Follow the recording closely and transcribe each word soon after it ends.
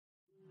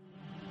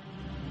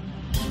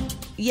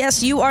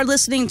Yes, you are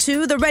listening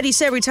to the Ready,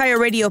 Set, Retire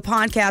radio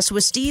podcast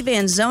with Steve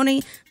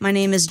Anzoni. My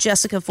name is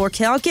Jessica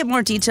Forkel. Get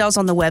more details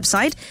on the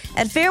website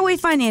at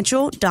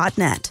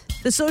fairwayfinancial.net.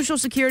 The Social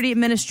Security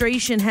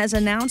Administration has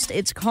announced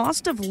its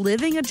cost of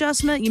living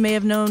adjustment. You may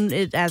have known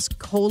it as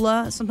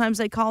COLA, sometimes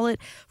they call it,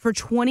 for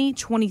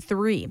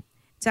 2023.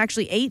 It's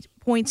actually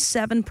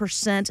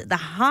 8.7%, the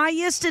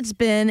highest it's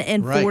been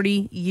in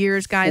 40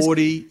 years, guys.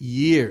 40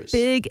 years.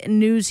 Big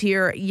news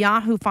here.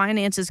 Yahoo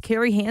Finance's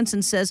Carrie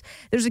Hansen says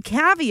there's a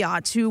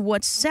caveat to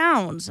what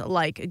sounds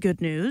like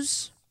good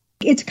news.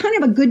 It's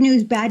kind of a good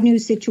news, bad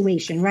news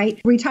situation,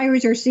 right?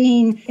 Retirees are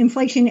seeing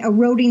inflation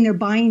eroding their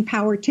buying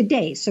power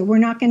today. So we're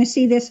not going to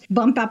see this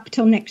bump up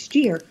till next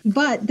year.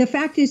 But the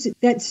fact is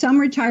that some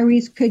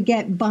retirees could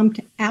get bumped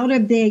out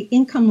of the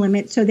income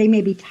limit, so they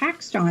may be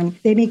taxed on.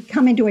 They may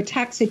come into a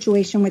tax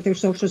situation with their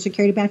Social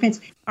Security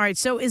benefits. All right.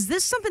 So is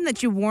this something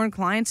that you warn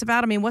clients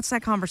about? I mean, what's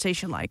that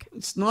conversation like?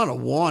 It's not a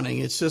warning.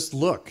 It's just,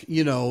 look,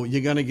 you're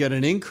going to get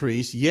an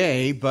increase.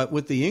 Yay. But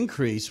with the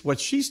increase,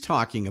 what she's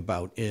talking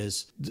about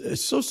is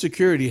Social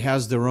Security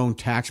has their own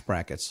tax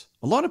brackets.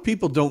 A lot of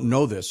people don't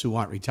know this who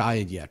aren't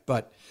retired yet.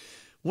 But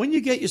when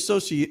you get your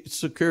Social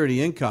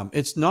Security income,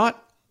 it's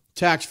not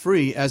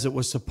tax-free as it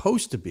was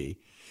supposed to be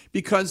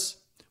because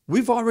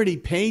we've already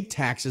paid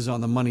taxes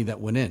on the money that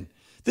went in.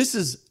 This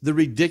is the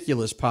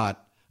ridiculous part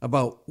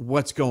about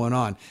what's going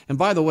on. And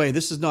by the way,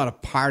 this is not a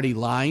party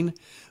line.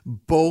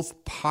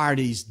 Both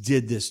parties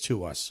did this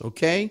to us,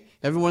 okay?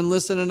 Everyone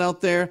listening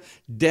out there,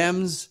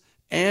 Dems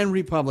and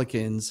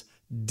Republicans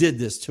did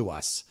this to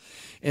us.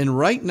 And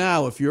right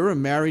now, if you're a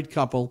married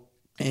couple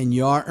and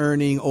you're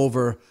earning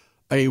over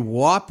a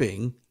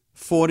whopping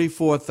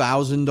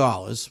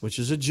 $44,000, which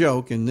is a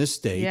joke in this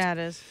state. Yeah, it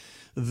is.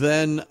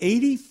 Then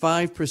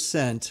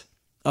 85%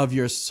 of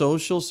your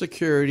Social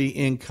Security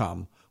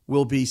income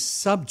will be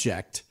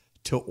subject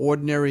to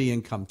ordinary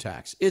income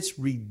tax. It's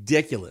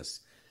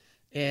ridiculous.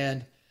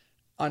 And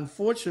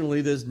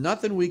unfortunately, there's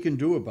nothing we can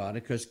do about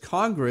it because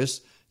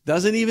Congress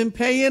doesn't even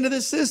pay into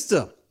the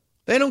system.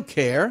 They don't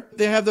care.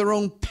 They have their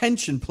own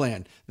pension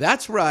plan.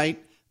 That's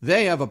right.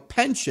 They have a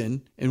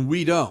pension and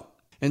we don't.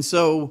 And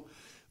so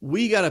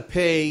we got to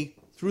pay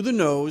through the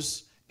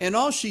nose. And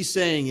all she's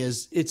saying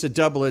is it's a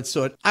double-edged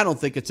sword. I don't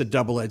think it's a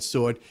double-edged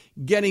sword.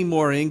 Getting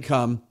more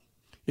income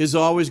is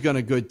always going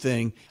to be a good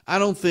thing. I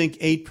don't think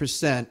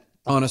 8%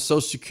 on a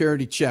Social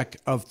Security check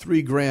of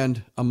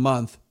 $3,000 a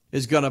month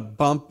is going to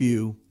bump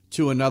you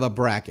to another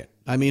bracket.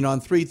 I mean, on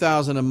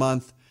 $3,000 a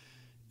month,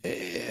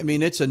 I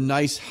mean, it's a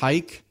nice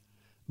hike,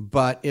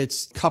 but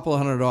it's a couple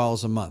of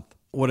 $100 a month.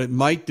 What it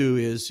might do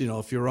is,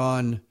 if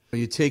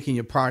you're taking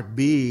your Part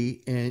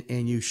B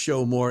and you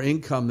show more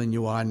income than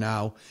you are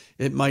now,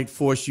 it might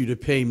force you to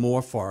pay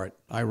more for it,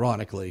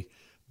 ironically.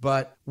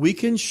 But we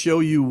can show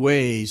you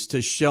ways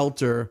to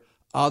shelter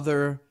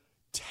other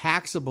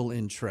taxable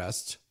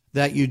interests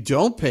that you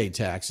don't pay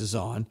taxes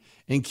on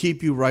and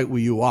keep you right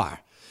where you are.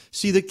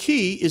 See, the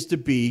key is to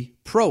be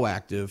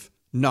proactive,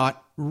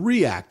 not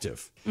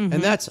reactive. Mm-hmm.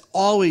 And that's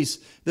always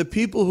the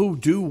people who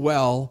do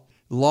well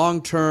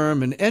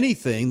long-term and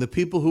anything, the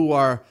people who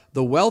are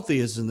the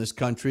wealthiest in this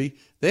country,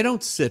 they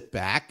don't sit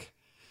back.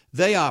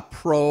 They are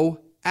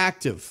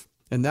proactive.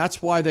 And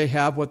that's why they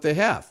have what they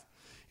have.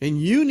 And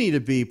you need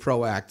to be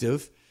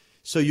proactive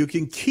so you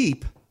can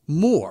keep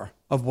more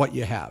of what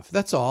you have.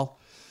 That's all.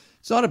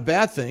 It's not a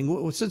bad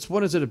thing. Since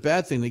when is it a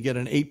bad thing to get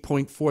an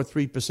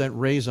 8.43%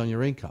 raise on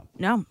your income?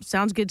 No,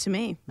 sounds good to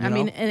me. I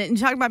mean, and you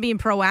talk about being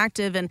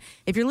proactive, and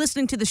if you're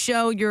listening to the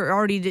show,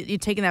 you're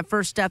taking that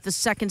first step. The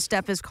second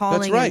step is calling.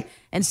 That's right.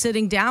 and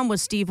sitting down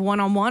with Steve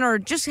one-on-one, or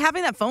just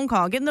having that phone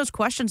call, getting those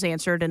questions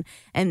answered,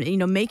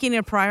 and making it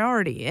a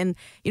priority. And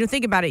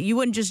think about it. You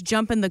wouldn't just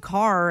jump in the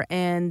car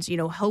and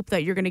hope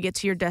that you're going to get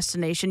to your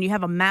destination. You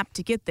have a map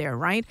to get there,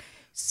 right?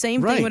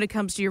 Same thing when it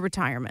comes to your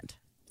retirement.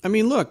 I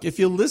mean, look, if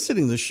you're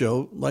listening to the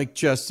show, like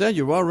Jess said,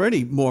 you're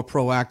already more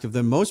proactive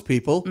than most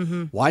people.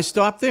 Mm-hmm. Why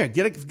stop there?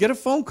 Get a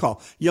phone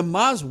call. You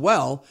might as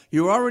well.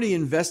 You're already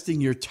investing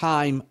your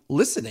time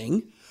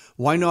listening.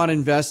 Why not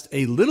invest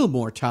a little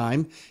more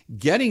time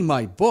getting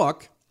my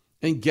book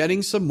and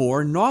getting some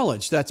more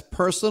knowledge that's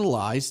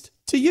personalized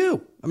to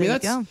you? I mean,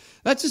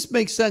 that just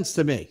makes sense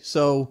to me.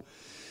 So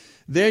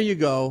there you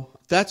go.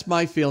 That's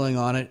my feeling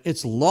on it.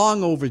 It's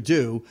long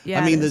overdue.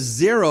 Yeah, I mean, the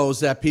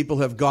zeros that people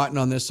have gotten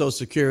on their Social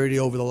Security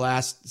over the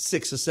last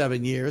 6 or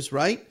 7 years,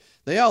 right?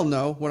 They all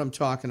know what I'm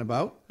talking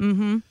about.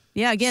 Mm-hmm.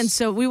 Yeah, again,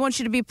 so we want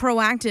you to be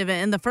proactive.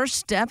 And the first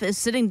step is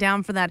sitting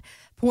down for that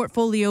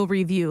portfolio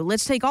review.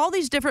 Let's take all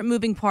these different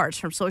moving parts,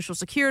 from Social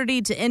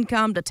Security to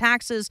income to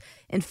taxes,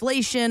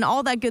 inflation,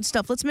 all that good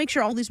stuff. Let's make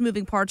sure all these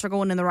moving parts are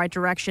going in the right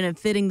direction and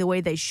fitting the way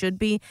they should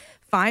be.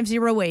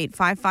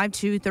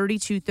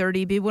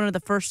 508-552-3230. Be one of the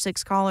first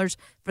 6 callers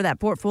for that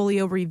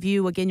portfolio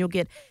review. Again, you'll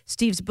get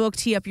Steve's book,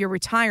 Tee Up Your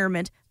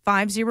Retirement,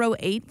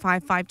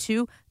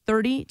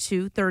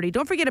 508-552-3230.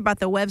 Don't forget about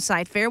the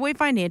website,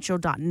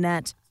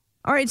 fairwayfinancial.net.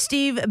 All right,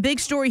 Steve, a big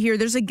story here.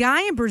 There's a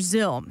guy in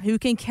Brazil who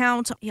can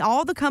count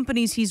all the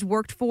companies he's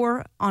worked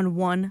for on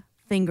one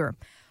finger.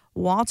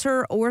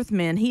 Walter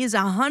Orthman. He is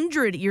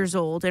 100 years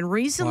old and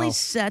recently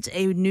set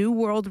a new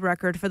world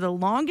record for the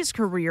longest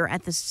career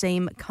at the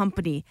same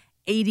company,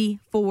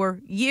 84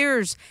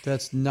 years.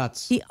 That's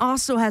nuts. He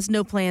also has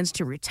no plans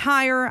to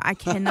retire. I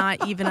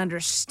cannot even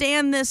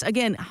understand this.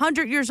 Again,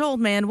 100 years old,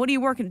 man. What are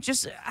you working?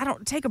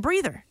 Take a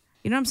breather.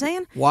 You know what I'm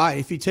saying? Why?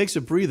 If he takes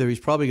a breather, he's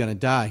probably going to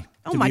die.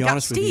 Oh my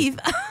God, Steve.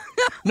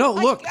 No,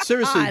 look,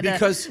 seriously,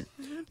 because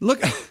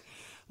look,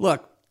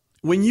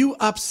 when you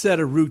upset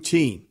a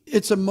routine,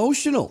 it's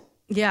emotional.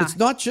 Yeah. It's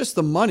not just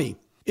the money.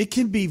 It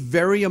can be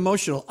very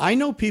emotional. I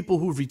know people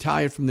who've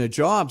retired from their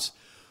jobs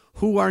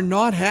who are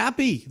not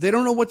happy. They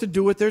don't know what to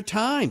do with their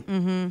time.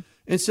 Mm-hmm.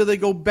 And so they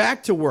go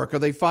back to work or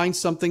they find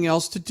something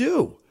else to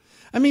do.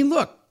 I mean,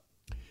 look,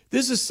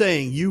 this is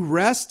saying you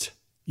rest,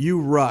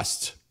 you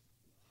rust.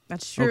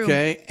 That's true.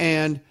 Okay.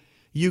 And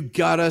you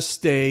got to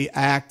stay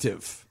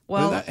active.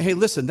 Well, hey,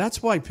 listen,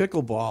 that's why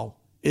pickleball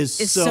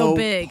is so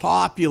big.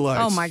 Popular.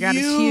 Oh, my God,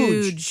 it's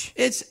huge.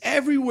 It's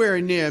everywhere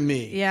near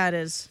me. Yeah, it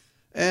is.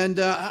 And,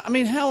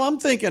 hell, I'm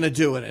thinking of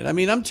doing it. I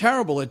mean, I'm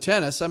terrible at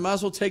tennis. I might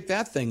as well take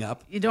that thing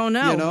up. You don't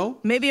know. You know?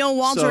 Maybe old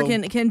Walter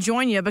can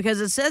join you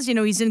because it says,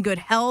 he's in good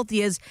health.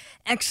 He has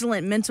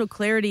excellent mental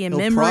clarity and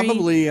memory. He'll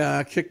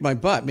probably kick my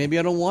butt. Maybe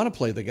I don't want to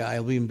play the guy.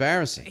 It'll be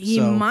embarrassing. He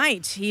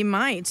might.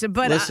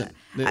 But listen,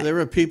 there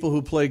are people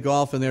who play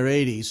golf in their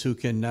 80s who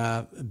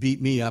can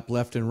beat me up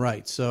left and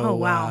right. So, oh,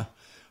 wow.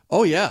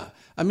 Oh, yeah.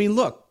 I mean,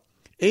 look,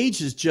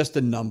 age is just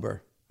a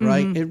number,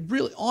 right? Mm-hmm. It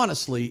really,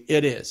 honestly,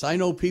 it is. I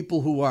know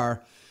people who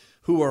are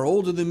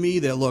older than me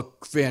that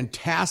look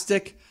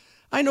fantastic.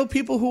 I know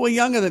people who are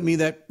younger than me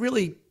that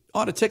really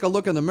ought to take a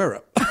look in the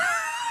mirror.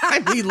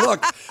 I mean,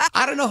 look,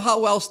 I don't know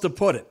how else to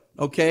put it,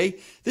 okay?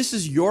 This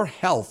is your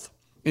health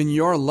in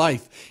your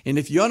life. And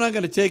if you're not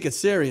going to take it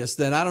serious,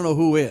 then I don't know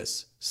who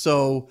is.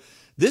 So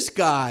this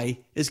guy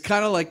is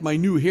kind of like my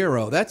new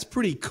hero. That's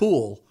pretty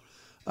cool.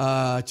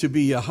 To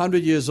be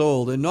 100 years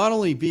old and not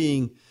only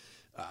being,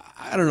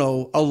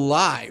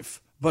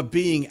 alive, but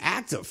being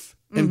active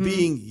and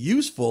being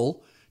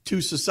useful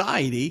to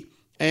society.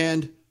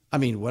 And,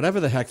 whatever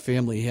the heck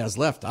family he has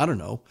left, I don't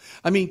know.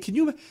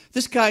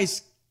 This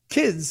guy's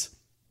kids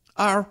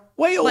are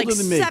way older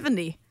than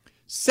me.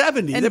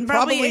 70. And they're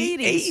probably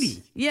 80s.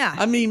 80.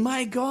 Yeah.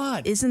 My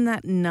God. Isn't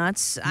that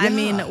nuts?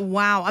 Yeah.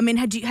 Wow.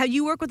 have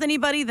you worked with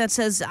anybody that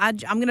says I'm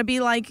going to be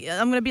like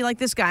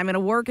this guy. I'm going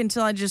to work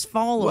until I just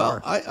fall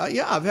over. Well,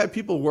 I've had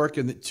people work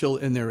until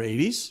in their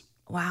 80s.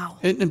 Wow.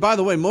 And by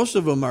the way, most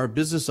of them are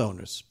business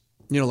owners.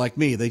 Like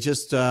me. They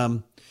just they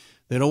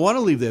don't want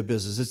to leave their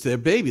business. It's their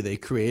baby. They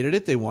created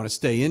it. They want to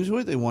stay into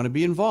it. They want to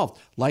be involved.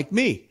 Like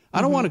me.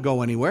 I don't want to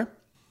go anywhere.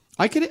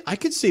 I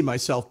could see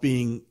myself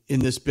being in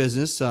this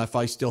business if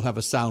I still have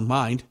a sound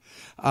mind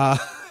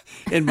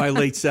in my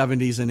late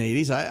 70s and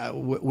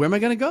 80s. Where am I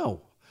going to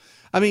go?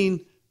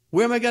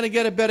 Where am I going to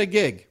get a better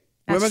gig?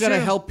 Where am I going to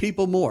help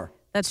people more?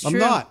 That's true. I'm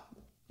not.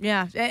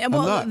 Yeah.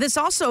 Well, this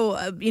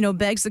also,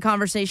 begs the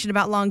conversation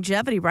about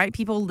longevity, right?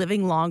 People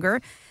living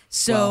longer.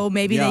 So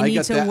maybe they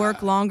need to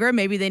work longer.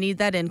 Maybe they need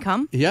that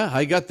income. Yeah,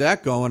 I got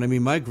that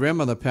going. My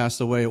grandmother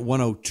passed away at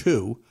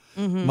 102.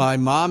 Mm-hmm. My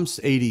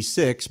mom's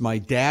 86. My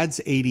dad's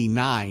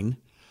 89.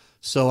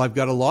 So I've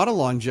got a lot of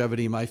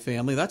longevity in my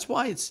family. That's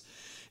why it's,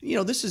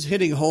 this is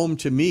hitting home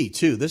to me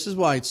too. This is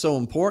why it's so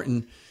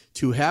important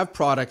to have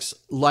products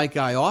like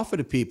I offer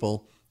to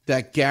people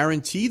that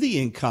guarantee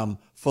the income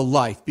for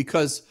life,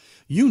 because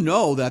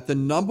that the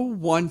number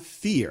one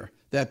fear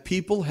that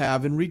people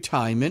have in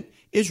retirement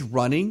is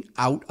running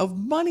out of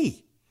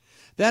money.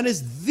 That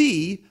is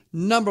the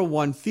number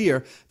one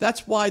fear.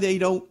 That's why they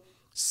don't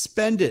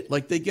spend it.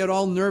 Like, they get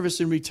all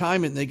nervous in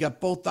retirement and they got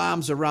both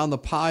arms around the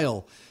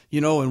pile,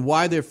 and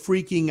why they're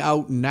freaking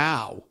out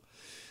now.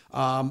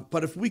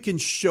 But if we can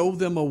show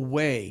them a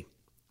way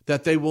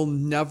that they will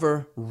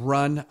never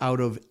run out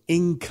of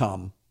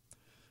income,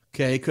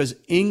 okay, because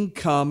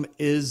income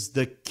is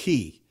the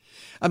key.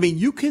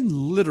 You can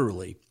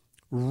literally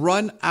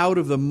run out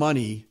of the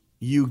money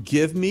you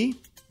give me,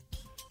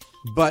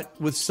 but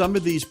with some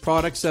of these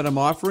products that I'm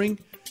offering,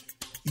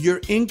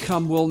 your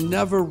income will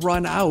never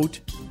run out,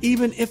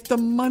 even if the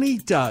money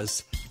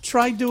does.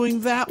 Try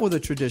doing that with a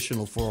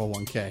traditional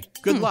 401k.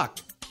 Good luck.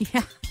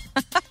 Yeah.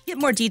 Get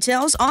more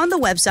details on the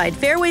website,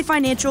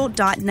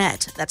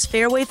 fairwayfinancial.net. That's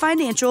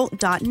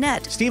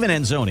fairwayfinancial.net. Steven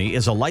Anzoni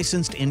is a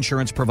licensed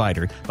insurance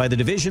provider by the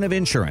Division of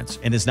Insurance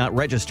and is not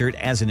registered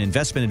as an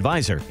investment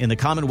advisor in the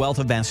Commonwealth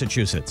of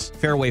Massachusetts.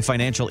 Fairway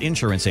Financial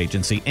Insurance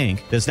Agency, Inc.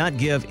 does not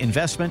give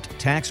investment,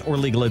 tax, or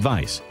legal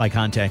advice. By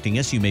contacting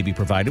us, you may be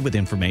provided with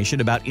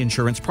information about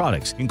insurance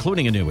products,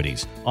 including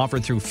annuities,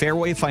 offered through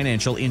Fairway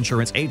Financial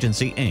Insurance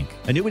Agency, Inc.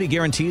 Annuity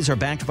guarantees are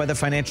backed by the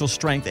financial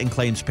strength and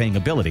claims-paying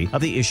ability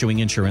of the issuing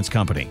insurance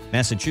company.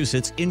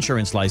 Massachusetts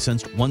Insurance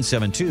License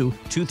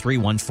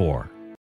 1722314.